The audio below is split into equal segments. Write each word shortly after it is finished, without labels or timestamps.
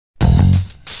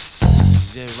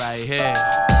shit right here.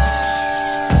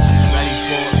 Ready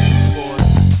for it?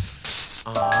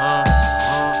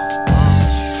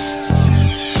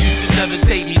 You should never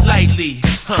take me lightly.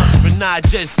 Ranad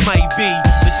just might be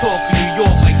the talk of New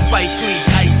York like Spike Lee.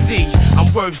 I see, I'm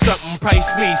worth something,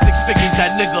 price me 6 figures,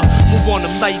 that nigga. Move on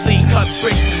them lightly, cut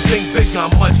bricks and think bigger,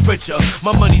 I'm much richer.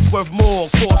 My money's worth more,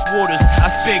 cross waters. I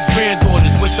spit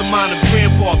granddaughters with the mind of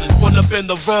grandfathers. One up in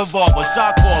the revolver,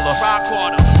 shot caller, rock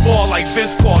harder. Ball like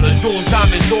Vince Carter, jewels,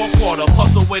 diamonds, all quarter.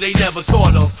 Hustle where they never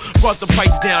thought of. Brought the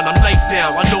price down, I'm nice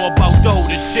now. I know about dough,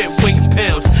 this shit weighing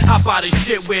pounds. Hop out of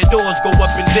shit where doors go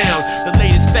up and down. The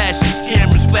latest fashions,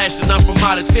 cameras flashing, I'm from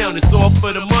out of town. It's all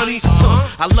for the money.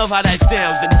 I love how that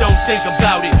sounds, and don't think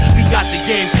about it. We got the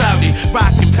game clouded,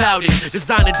 rockin' bout it.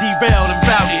 Designer derailed and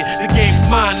routed. The game's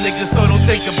mine, nigga, so don't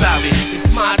think about it. It's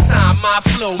my time, my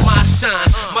flow, my shine.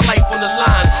 My life on the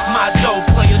line, my dough,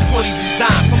 player 20s and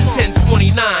dimes.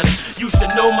 1029, you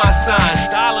should know my sign.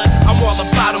 Dollars, I'm all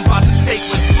about them, about to take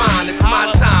what's mine. It's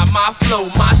my time, my flow,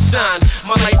 my shine.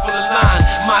 My life on the line,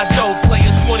 my dough,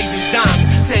 player 20s and dimes.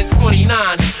 1029,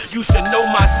 you should know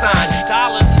my sign.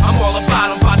 Dollars, I'm all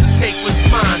about them, about to take what's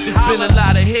mine. There's been a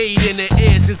lot of hate in the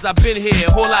air since I've been here.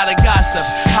 Whole lot of gossip,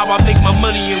 how I make my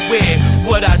money and where,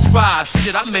 what I drive.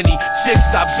 Shit, how many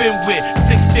chicks I've been with,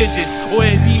 6 digits. Or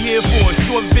is he here for a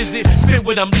short visit? Spit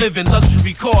what I'm living,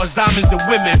 luxury cars, diamonds and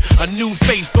women. A new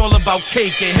face, all about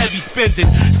cake and heavy spending.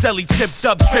 Selly chipped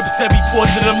up trips every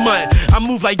 4th of the month. I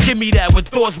move like give me that with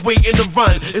thoughts waiting to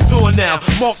run. It's on now,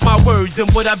 mark my words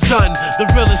and what I've done. The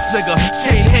realest nigga,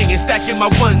 chain hanging, stacking my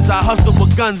ones. I hustle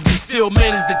with guns but still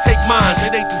manage to take mine.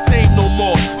 It ain't the same no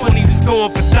more, 20s is going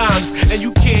for dimes. And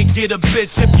you can't get a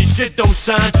bitch if your shit don't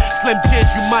shine. Slim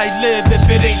chance you might live if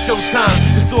it ain't your time.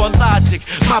 It's all logic,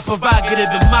 my prerogative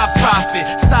and my profit.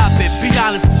 Stop it, be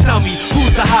honest and tell me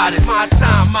who's the hottest. My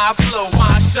time, my flow,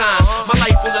 my shine. My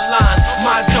life on the line,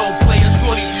 my dough, player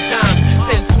 20s and dimes.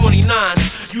 1029,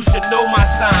 you should know my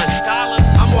sign. Dollars,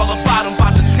 I'm all about them,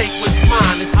 about to take what's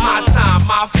mine. It's my time,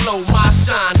 my flow, my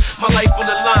shine. My life on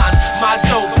the line, my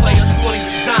dough, player 20s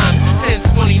and dimes.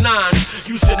 1029,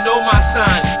 you should know my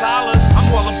sign. Dollars,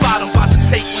 I'm all about them, about to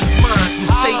take what's mine. From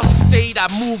state to state, I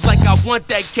move like I want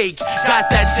that cake. Got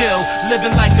that deal,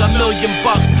 living like $1 million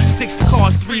bucks. 6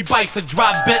 cars, 3 bikes, a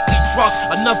drop Bentley truck.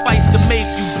 Enough ice to make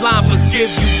you blind, but give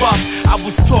you up. I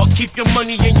was taught, keep your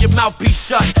money in your mouth, be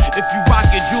shut. If you rock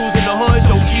your jewels in the hood,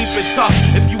 don't keep it tough.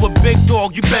 If you a big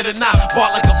dog, you better not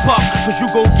bark like a pup, cause you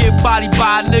gon' get bodied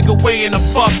by a nigga weighing a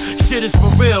buck. Shit is for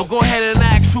real, go ahead and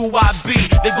ask who I be.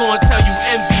 They gon' tell you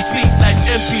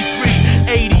MVP/MP3,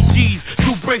 80 G's,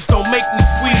 2 bricks don't make me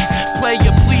squeeze. Play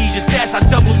your please, your stash, I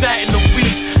double that in a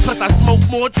week. Plus I smoke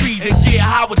more trees and get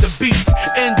high with the beats.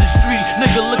 Industry,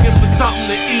 nigga looking for something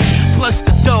to eat. Plus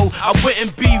the dough, I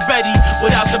wouldn't be ready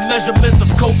without the measurements of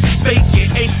coke, bacon,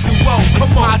 H2O.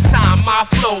 It's my time, my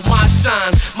flow, my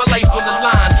shine. My life on the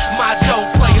line, my dough,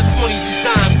 player 20s and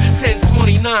dimes.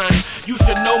 1029, you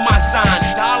should know my sign.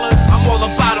 Dollars, I'm all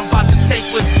about them, about to take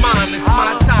what's mine. It's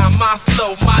my time, my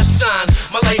flow, my shine.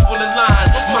 My life on the line,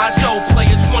 my dough,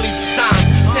 player 20s and dimes.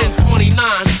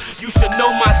 1029, you should know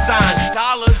my sign.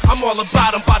 Dollars, I'm all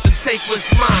about them, about to take what's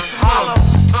mine.